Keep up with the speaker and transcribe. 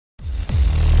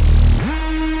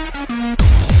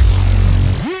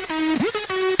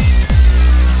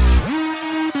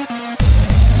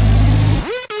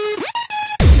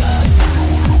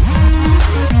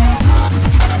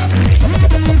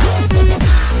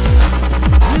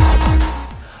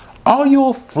Are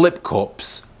your flip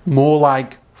cups more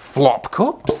like flop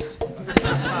cups?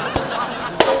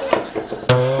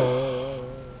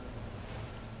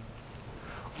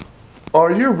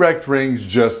 Are your wrecked rings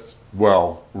just,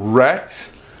 well,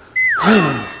 wrecked?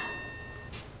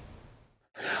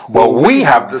 Well, we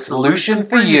have the solution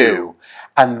for you.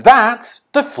 And that's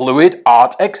the Fluid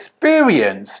Art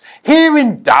Experience. Here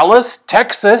in Dallas,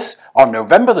 Texas, on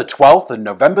November the 12th and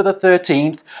November the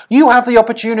 13th, you have the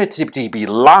opportunity to be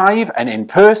live and in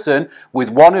person with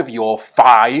one of your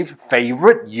 5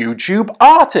 favorite YouTube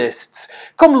artists.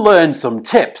 Come learn some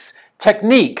tips,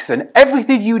 techniques, and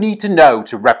everything you need to know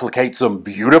to replicate some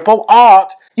beautiful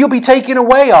art. You'll be taking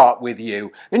away art with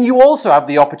you, and you also have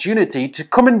the opportunity to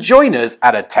come and join us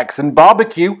at a Texan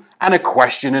barbecue and a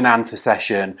question and answer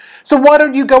session. So why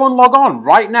don't you go and log on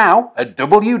right now at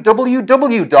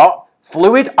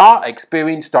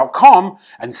www.fluidartexperience.com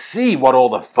and see what all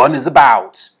the fun is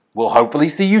about. We'll hopefully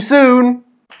see you soon.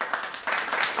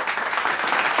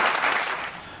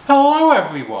 Hello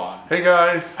everyone. Hey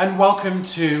guys. And welcome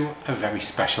to a very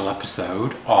special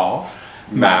episode of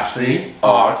Masse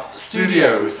Art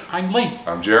Studios. I'm Lee.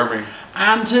 I'm Jeremy.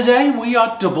 And today we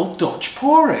are double Dutch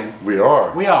pouring. We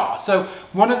are. We are. So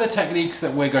one of the techniques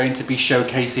that we're going to be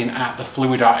showcasing at the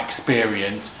Fluid Art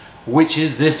Experience, which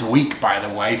is this week by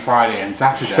the way, Friday and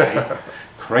Saturday,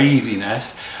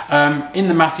 craziness. In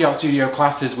the Masse Art Studio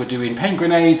classes we're doing paint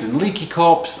grenades and leaky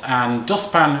cups and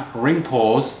dustpan ring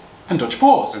pours and Dutch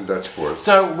pours. And Dutch pours.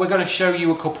 So we're going to show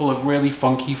you a couple of really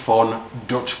funky fun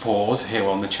Dutch pours here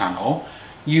on the channel,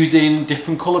 using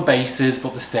different colour bases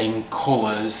but the same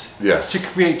colours, yes, to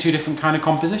create 2 different kind of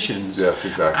compositions. Yes,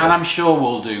 exactly. And I'm sure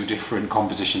we'll do different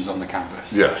compositions on the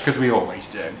canvas. Yes. Because we always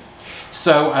do.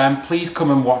 So please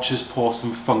come and watch us pour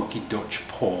some funky Dutch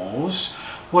pours.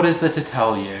 What is there to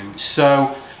tell you?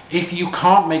 So if you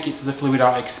can't make it to the Fluid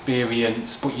Art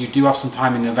Experience but you do have some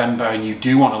time in November and you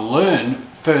do want to learn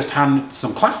first-hand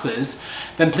some classes,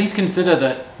 then please consider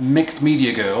that Mixed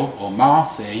Media Girl, or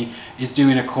Masse, is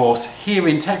doing a course here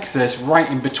in Texas right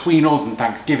in between us and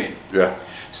Thanksgiving. Yeah.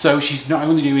 So she's not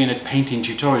only doing a painting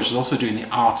tutorial, she's also doing the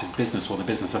art of business, or the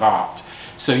business of art.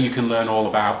 So you can learn all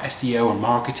about SEO and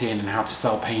marketing and how to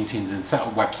sell paintings and set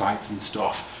up websites and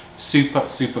stuff. Super,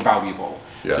 super valuable.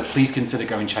 Yes. So please consider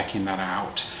going checking that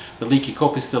out. The Leaky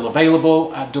Cup is still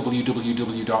available at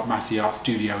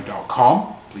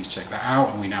www.masseartstudio.com. Please check that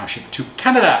out, and we now ship to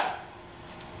Canada.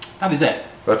 That is it.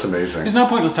 That's amazing. There's no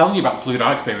point in us telling you about the Fluid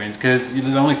Art Experience because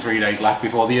there's only 3 days left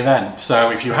before the event.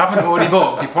 So if you haven't already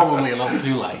booked, you're probably a little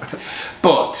too late.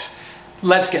 But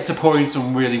let's get to pouring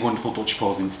some really wonderful Dutch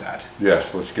pours instead.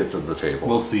 Yes, let's get to the table.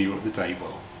 We'll see you at the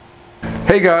table.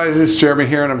 Hey guys, it's Jeremy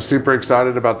here, and I'm super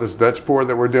excited about this Dutch pour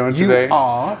that we're doing today. You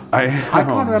are? I can't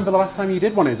remember the last time you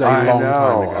did one. It's a long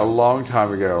time ago. A long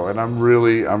time ago, and I'm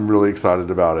really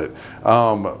excited about it.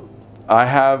 I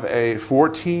have a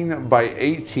 14 by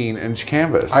 18 inch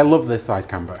canvas. I love this size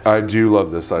canvas. I do love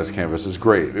this size canvas. It's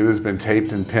great. It has been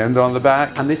taped and pinned on the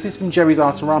back. And this is from Jerry's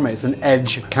Artorama. It's an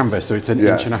edge canvas, so it's an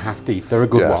inch and a half deep. They're a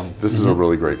good one. This is a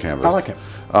really great canvas. I like it.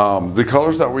 The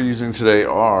colors that we're using today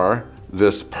are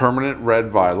this Permanent Red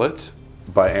Violet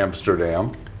by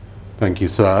Amsterdam. Thank you,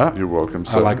 sir. You're welcome,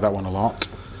 sir. I like that one a lot.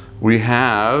 We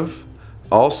have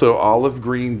also Olive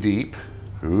Green Deep.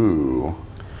 Ooh.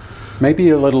 Maybe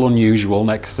a little unusual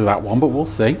next to that one, but we'll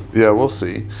see. Yeah, we'll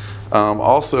see.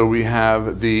 Also, we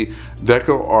have the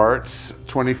Deco Arts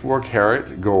 24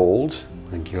 Karat Gold.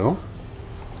 Thank you.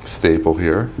 Staple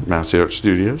here, Masse Art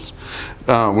Studios.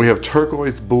 We have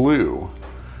Turquoise Blue.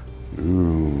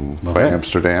 Ooh, by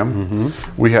Amsterdam.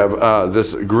 We have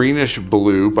this Greenish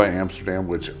Blue by Amsterdam,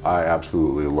 which I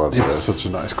absolutely love. It's such a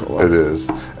nice color. It is.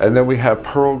 And then we have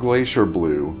Pearl Glacier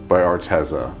Blue by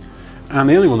Arteza. And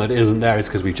the only one that isn't there is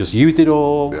because we've just used it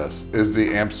all. Yes, is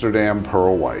the Amsterdam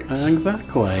Pearl White.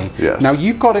 Exactly. Yes. Now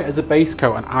you've got it as a base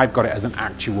coat and I've got it as an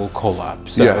actual colour.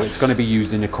 So yes, it's going to be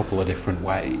used in a couple of different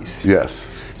ways.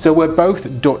 Yes. So we're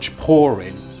both Dutch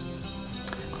pouring,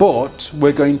 but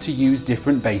we're going to use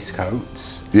different base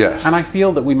coats. Yes. And I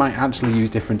feel that we might actually use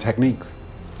different techniques.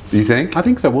 You think? I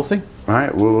think so, we'll see. All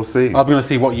right, well, we'll see. I'm going to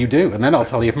see what you do and then I'll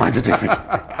tell you if mine's a different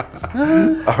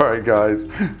All right, guys.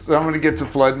 So I'm going to get to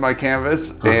flood my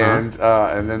canvas and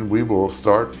then we will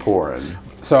start pouring.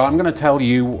 So I'm going to tell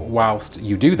you, whilst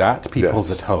you do that, people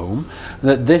at home,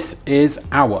 that this is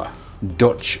our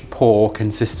Dutch pour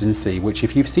consistency, which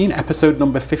if you've seen episode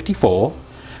number 54,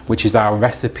 which is our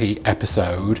recipe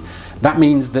episode, that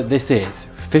means that this is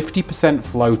 50%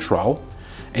 Floetrol,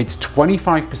 It's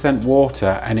 25%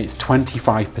 water and it's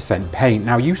 25% paint.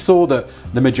 Now you saw that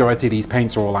the majority of these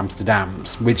paints are all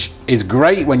Amsterdams, which is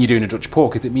great when you're doing a Dutch pour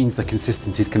because it means the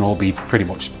consistencies can all be pretty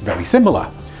much very similar.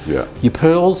 Yeah. Your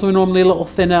pearls are normally a little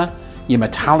thinner, your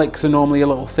metallics are normally a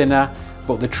little thinner,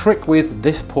 but the trick with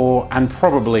this pour, and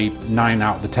probably 9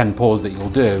 out of the 10 pours that you'll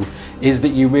do, is that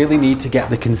you really need to get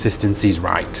the consistencies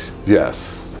right.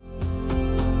 Yes.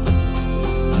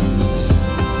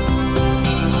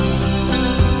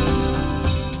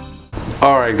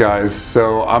 All right, guys,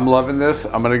 so I'm loving this.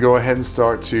 I'm gonna go ahead and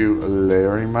start to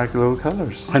layering my little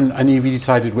colors. And have you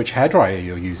decided which hairdryer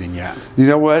you're using yet? You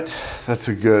know what? That's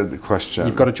a good question.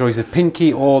 You've got a choice of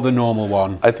pinky or the normal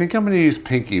one. I think I'm gonna use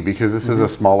pinky because this is a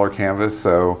smaller canvas,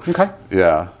 so. Okay.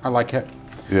 Yeah. I like it.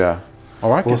 Yeah. All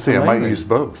right, we'll see, I might use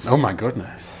both. Oh my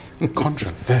goodness.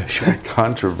 Controversial.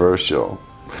 Controversial.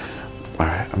 All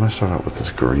right, I'm gonna start out with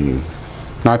this green.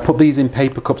 Now I put these in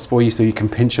paper cups for you so you can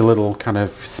pinch a little kind of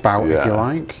spout if you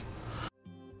like.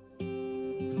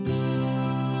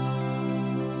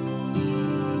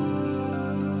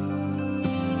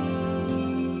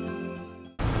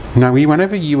 Now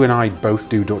whenever you and I both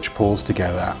do Dutch pours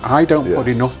together, I don't put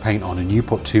enough paint on and you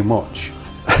put too much.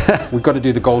 We've got to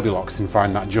do the Goldilocks and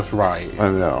find that just right.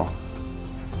 I know.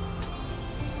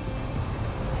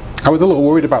 I was a little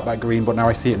worried about that green, but now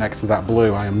I see it next to that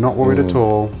blue. I am not worried at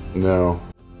all. No.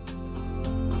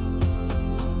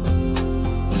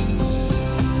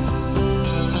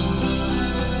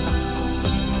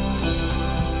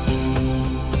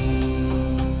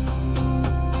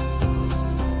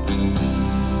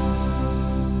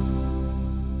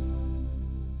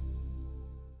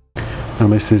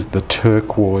 And this is the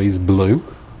turquoise blue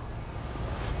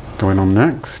going on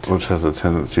next. Which has a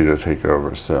tendency to take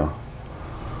over, so.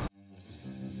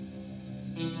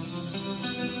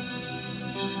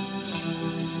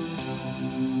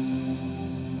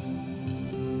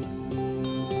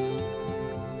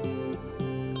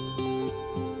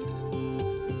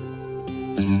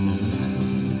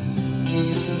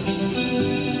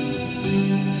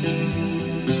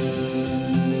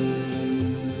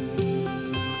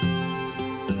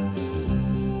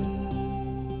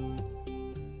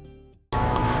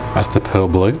 That's the pearl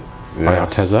blue by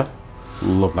Arteza.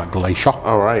 Love that glacier.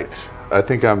 All right, I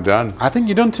think I'm done. I think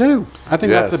you're done too. I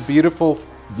think that's a beautiful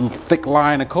thick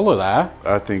line of colour there.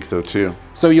 I think so too.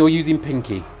 So you're using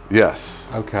pinky? Yes.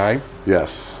 Okay.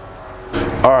 Yes.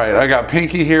 All right, I got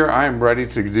pinky here. I am ready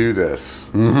to do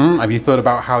this. Have you thought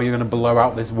about how you're going to blow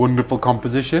out this wonderful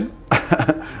composition?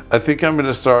 I think I'm going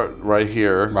to start right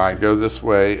here, go this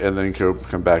way, and then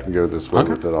come back and go this way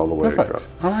with it all the way across.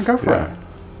 All right, go for it.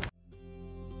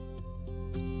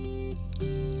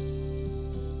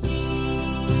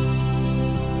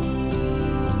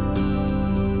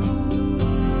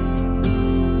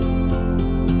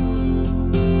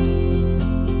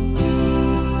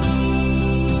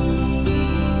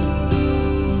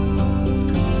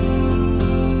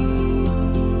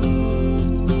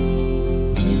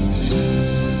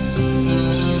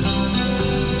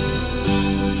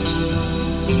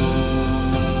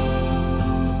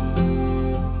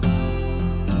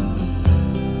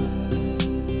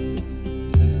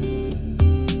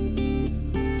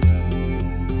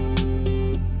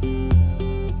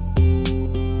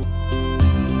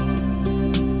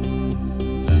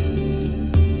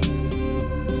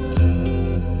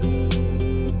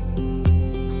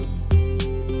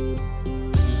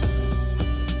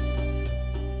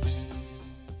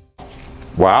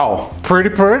 Wow.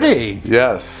 Pretty.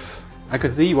 Yes. I could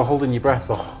see you were holding your breath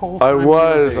the whole time. I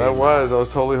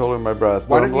was totally holding my breath.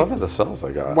 But I'm loving the cells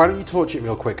I got. Why don't you torch it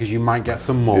real quick, because you might get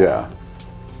some more. Yeah.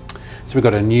 So we've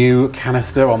got a new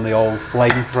canister on the old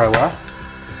flamethrower.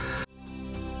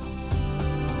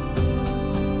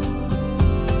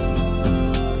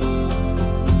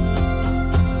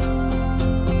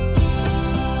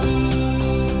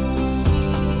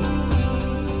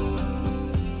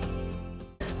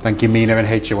 Thank you, Mina and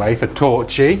HOA, for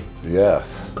Torchy.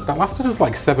 Yes. That lasted us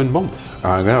like 7 months.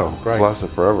 I know. It's great. It lasted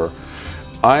forever.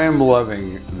 I am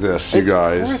loving this, you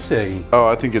guys. It's pretty. Oh,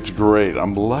 I think it's great.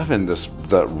 I'm loving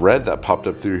that red that popped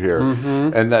up through here.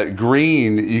 And that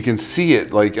green, you can see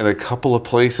it like in a couple of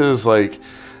places. Like,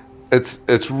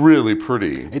 it's really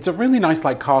pretty. It's a really nice,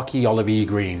 like, khaki olivey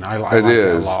green. I like it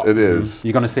a lot. It is.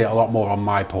 You're going to see it a lot more on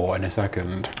my pour in a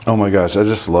second. Oh my gosh, I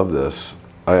just love this.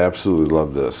 I absolutely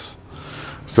love this.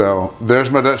 So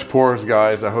there's my Dutch pours,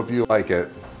 guys. I hope you like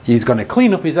it. He's going to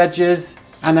clean up his edges,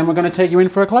 and then we're going to take you in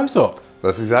for a close-up.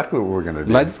 That's exactly what we're going to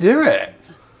do. Let's do it.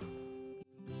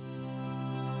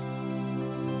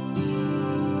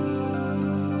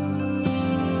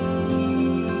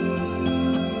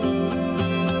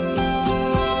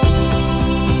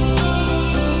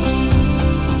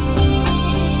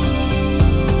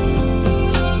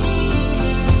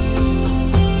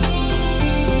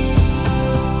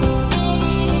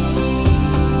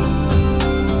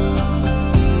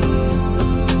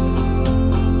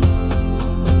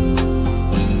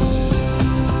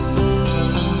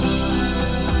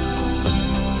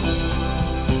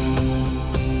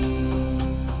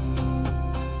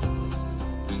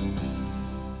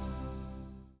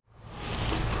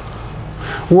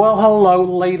 Well, hello,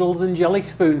 ladles and jelly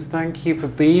spoons. Thank you for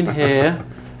being here.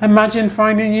 Imagine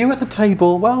finding you at the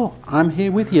table. Well, I'm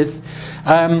here with you.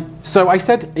 So I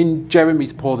said in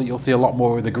Jeremy's pour that you'll see a lot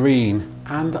more of the green,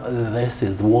 and this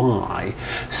is why.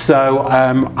 So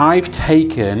I've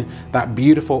taken that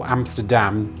beautiful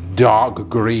Amsterdam dark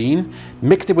green,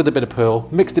 mixed it with a bit of pearl,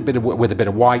 mixed it with a bit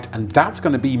of white, and that's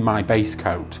going to be my base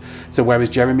coat. So whereas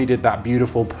Jeremy did that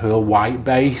beautiful pearl white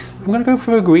base, I'm going to go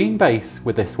for a green base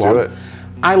with this one. Do it.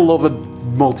 I love a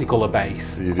multicolour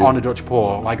base on a Dutch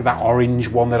pour, like that orange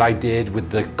one that I did with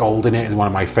the gold in it is one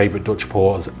of my favourite Dutch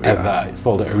pours ever. It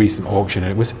sold at a recent auction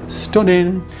and it was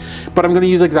stunning. But I'm going to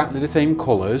use exactly the same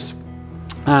colours,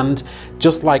 and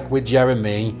just like with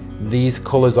Jeremy, these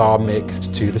colours are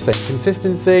mixed to the same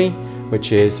consistency,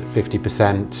 which is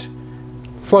 50%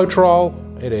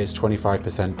 Floetrol, it is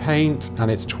 25% paint,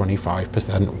 and it's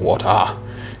 25% water.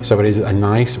 So it is a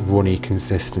nice runny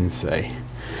consistency.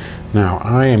 Now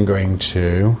I am going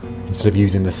to, instead of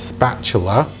using the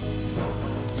spatula,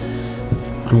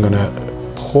 I'm going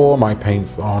to pour my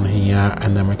paints on here,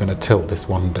 and then we're going to tilt this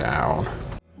one down.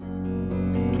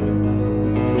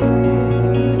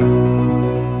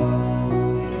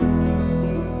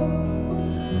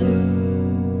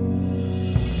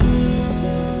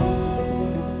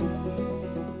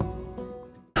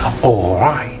 All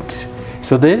right.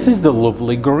 So this is the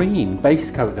lovely green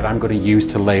base coat that I'm going to use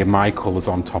to layer my colours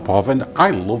on top of, and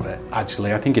I love it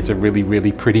actually. I think it's a really,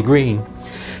 really pretty green.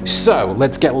 So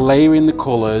let's get layering the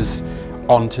colours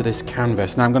onto this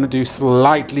canvas. Now I'm going to do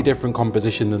slightly different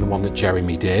composition than the one that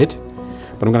Jeremy did,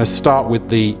 but I'm going to start with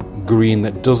the green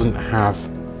that doesn't have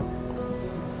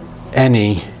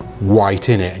any white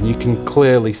in it, and you can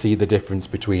clearly see the difference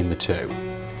between the two.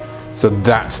 So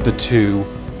that's the two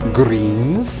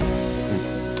greens.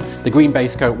 The green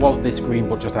base coat was this green,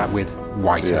 but just with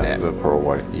white in it. The pearl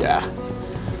white. Yeah.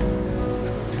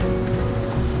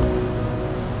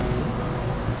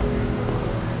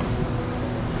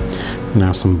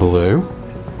 Now some blue.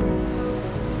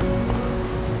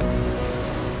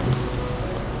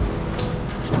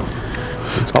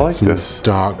 Let's get some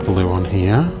dark blue on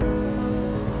here.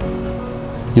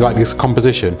 You like this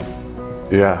composition?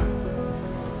 Yeah.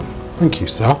 Thank you,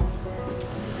 sir.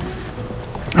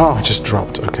 Oh, it just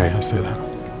dropped. Okay, I see that.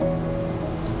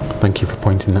 Thank you for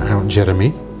pointing that out,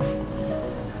 Jeremy.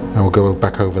 I will go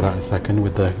back over that in a second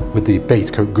with the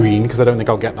base coat green, because I don't think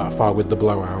I'll get that far with the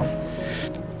blowout.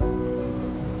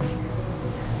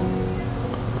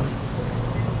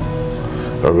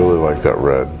 I really like that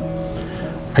red.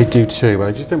 I do too, but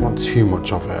I just don't want too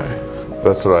much of it.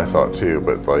 That's what I thought too,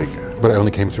 but like... But it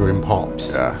only came through in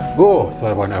pops. Yeah. Oh, so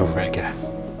I went over it again.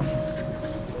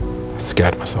 I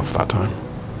scared myself that time.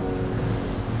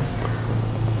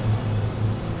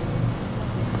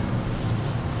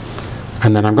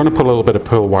 And then I'm going to put a little bit of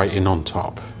pearl white in on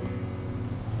top.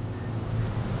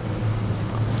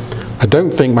 I don't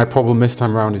think my problem this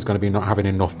time around is going to be not having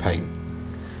enough paint.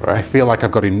 Right. I feel like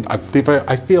I've got a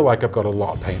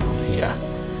lot of paint on here,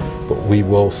 but we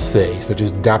will see. So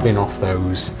just dabbing off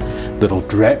those little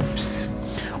drips.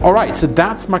 All right, so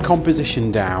that's my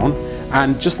composition down.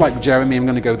 And just like Jeremy, I'm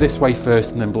going to go this way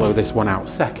first and then blow this one out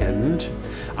second.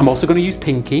 I'm also going to use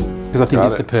pinky because I think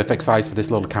it's the perfect size for this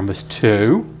little canvas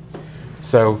too.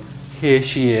 So here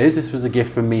she is. This was a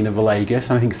gift from Mina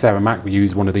Villegas, and I think Sarah Mack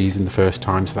used one of these in the first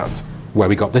time, so that's where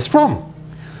we got this from.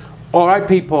 All right,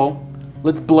 people,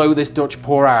 let's blow this Dutch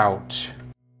pour out.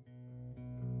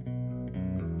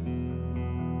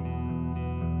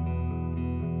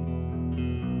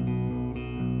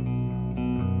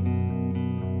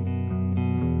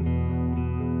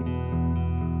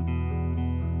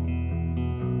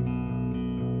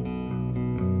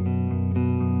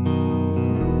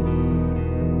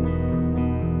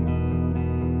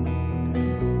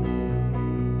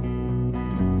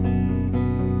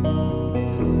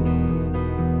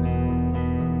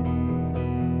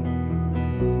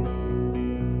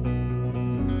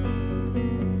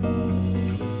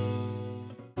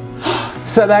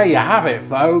 So there you have it,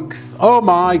 folks. Oh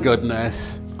my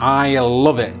goodness, I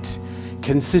love it.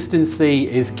 Consistency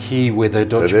is key with a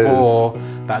Dutch pour.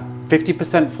 That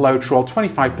 50% Floetrol,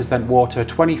 25% water,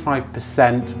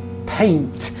 25%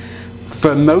 paint.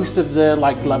 For most of the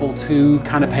level 2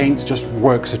 kind of paints, just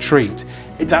works a treat.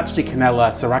 It's actually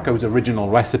Canella Sirocco's original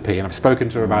recipe, and I've spoken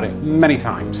to her about it many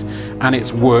times, and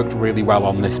it's worked really well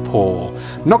on this pour.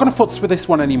 I'm not going to futz with this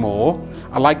one anymore.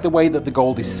 I like the way that the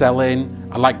gold is selling.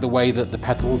 I like the way that the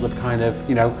petals have kind of,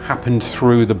 happened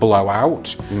through the blowout.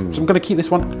 So I'm going to keep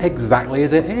this one exactly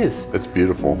as it is. It's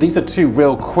beautiful. These are two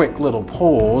real quick little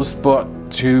pours, but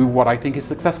to what I think is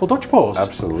successful Dutch pours.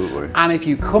 Absolutely. And if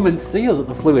you come and see us at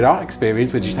the Fluid Art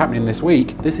Experience, which is happening this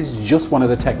week, this is just one of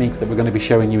the techniques that we're going to be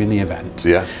showing you in the event.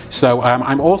 Yes. So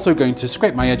I'm also going to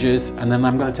scrape my edges, and then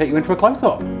I'm going to take you in for a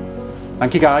close-up.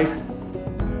 Thank you, guys.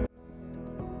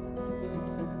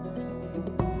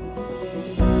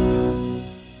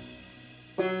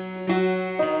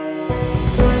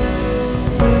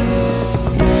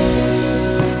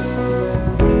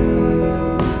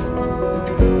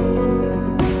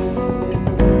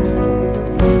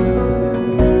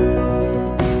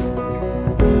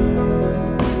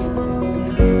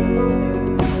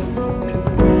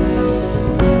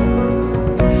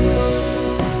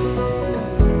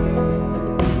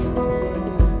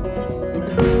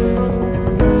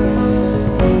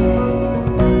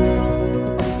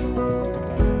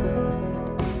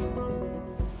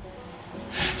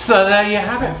 So there you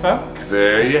have it, folks.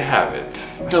 There you have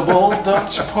it. Double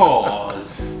Dutch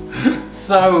pours.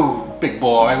 So, big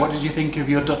boy, what did you think of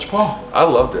your Dutch pour? I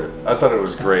loved it. I thought it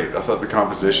was great. I thought the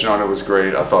composition on it was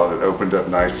great. I thought it opened up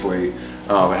nicely.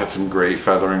 It had some great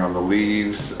feathering on the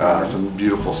leaves, some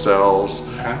beautiful cells.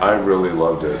 Okay. I really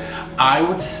loved it. I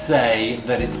would say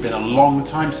that it's been a long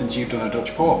time since you've done a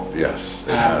Dutch pour. Yes,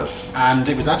 it has. And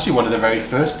it was actually one of the very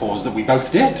first pours that we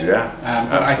both did. Yeah,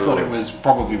 but I thought it was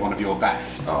probably one of your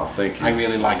best. Oh, thank you. I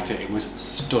really liked it. It was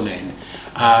stunning.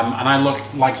 And I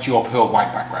liked your pearl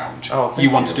white background. Oh, thank you.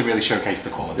 You wanted to really showcase the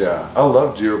colours. Yeah, I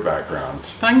loved your background.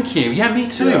 Thank you. Yeah, me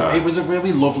too. Yeah. It was a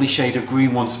really lovely shade of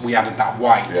green once we added that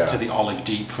white to the olive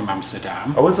deep from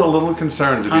Amsterdam. I was a little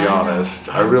concerned, to be honest.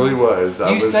 I really was.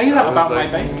 You say that about my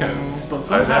base coats, but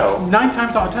sometimes 9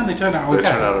 times out of 10 they turn out okay. They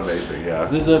turn out amazing, yeah.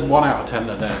 There's a 1 out of 10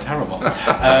 that they're terrible.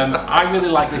 I really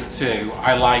like this too.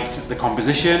 I liked the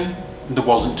composition. There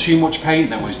wasn't too much paint.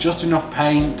 There was just enough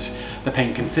paint. The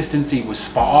paint consistency was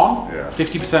spot on. Yeah.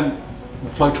 50%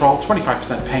 Floetrol,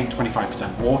 25% paint,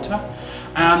 25% water.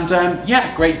 And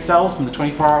yeah, great cells from the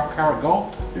 24 karat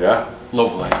gold. Yeah.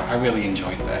 Lovely. I really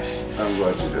enjoyed this. I'm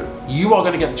glad you did. You are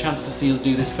going to get the chance to see us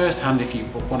do this firsthand if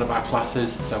you've booked one of our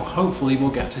classes. So hopefully we'll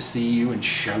get to see you and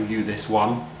show you this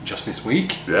one just this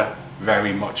week. Yeah.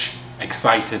 Very much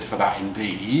excited for that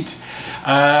indeed.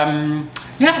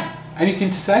 Yeah.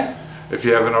 Anything to say? If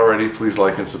you haven't already, please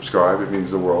like and subscribe. It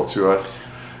means the world to us.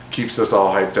 Keeps us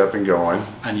all hyped up and going.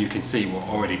 And you can see we're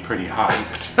already pretty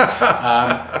hyped.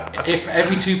 If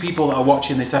every 2 people that are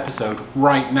watching this episode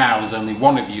right now, there's only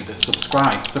 1 of you that's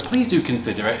subscribed. So please do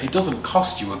consider it. It doesn't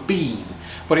cost you a bean,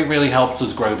 but it really helps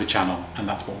us grow the channel. And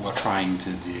that's what we're trying to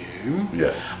do.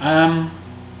 Yes.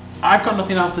 I've got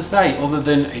nothing else to say other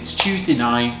than it's Tuesday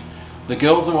night. The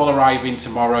girls are all arriving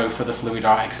tomorrow for the Fluid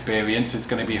Art Experience. It's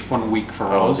going to be a fun week for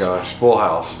us. Oh gosh, full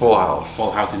house, full house.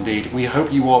 Full house indeed. We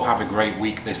hope you all have a great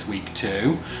week this week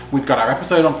too. We've got our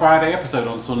episode on Friday, episode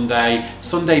on Sunday.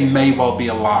 Sunday may well be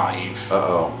alive.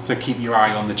 Uh-oh. So keep your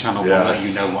eye on the channel. We'll let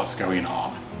you know what's going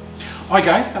on. All right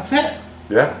guys, that's it.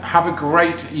 Yeah. Have a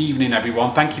great evening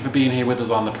everyone. Thank you for being here with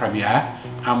us on the premiere.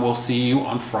 And we'll see you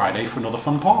on Friday for another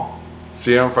fun pour.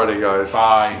 See you on Friday guys.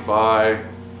 Bye. Bye.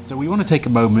 So we want to take a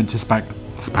moment to spank.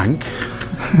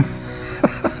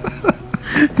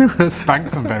 We're going to spank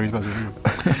some very special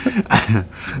people.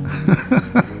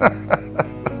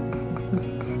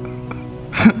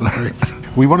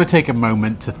 We want to take a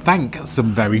moment to thank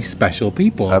some very special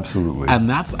people. Absolutely. And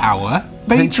that's our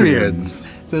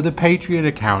Patreons. So the Patreon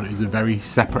account is a very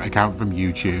separate account from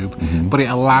YouTube, but it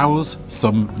allows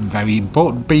some very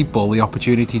important people the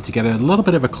opportunity to get a little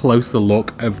bit of a closer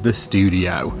look of the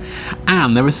studio.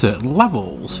 And there are certain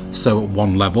levels. So at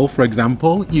 1 level, for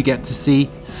example, you get to see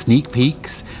sneak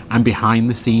peeks and behind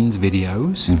the scenes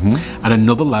videos. At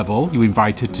another level, you're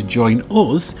invited to join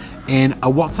us in a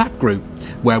WhatsApp group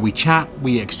where we chat,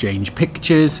 we exchange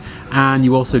pictures, and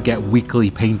you also get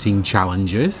weekly painting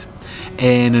challenges.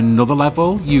 In another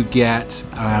level, you get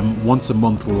once a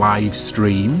month live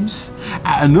streams.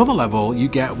 At another level, you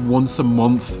get once a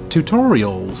month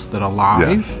tutorials that are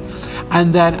live. Yes.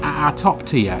 And then at our top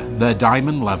tier, the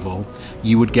diamond level,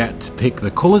 you would get to pick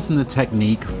the colours and the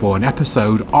technique for an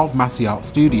episode of Masse Art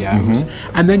Studios.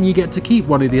 And then you get to keep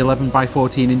one of the 11 by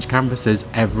 14 inch canvases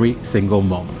every single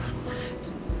month.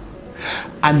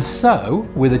 And so,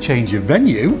 with a change of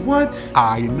venue, what?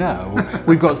 I know,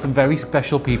 we've got some very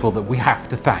special people that we have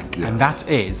to thank, and that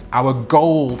is our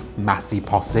gold Masse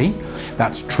posse.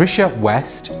 That's Trisha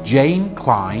West, Jane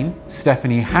Klein,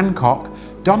 Stephanie Hancock,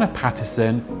 Donna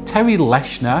Patterson, Terry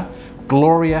Leshner,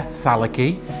 Gloria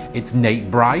Salaki, it's Nate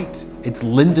Bright, it's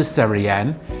Linda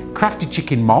Serien, Crafty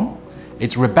Chicken Mom,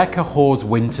 it's Rebecca Hawes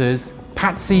Winters,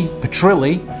 Patsy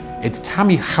Petrilli, it's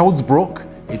Tammy Houdsbrook,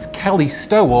 it's Kelly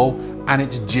Stowell, and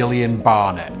it's Gillian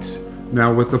Barnett.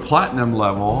 Now with the platinum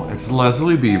level, it's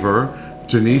Leslie Beaver,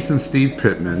 Janice and Steve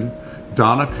Pittman,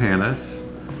 Donna Panis,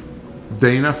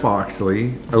 Dana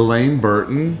Foxley, Elaine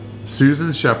Burton, Susan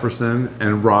Shepperson,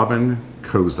 and Robin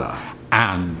Koza.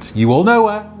 And you all know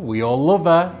her, we all love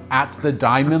her. At the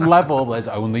diamond level, there's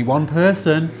only one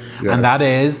person, and that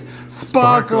is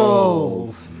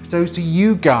Sparkles. So to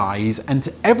you guys and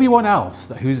to everyone else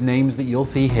whose names that you'll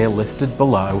see here listed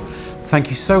below, thank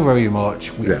you so very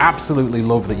much. We absolutely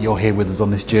love that you're here with us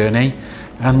on this journey,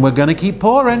 and we're gonna keep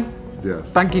pouring.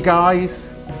 Yes. Thank you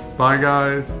guys. Bye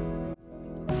guys.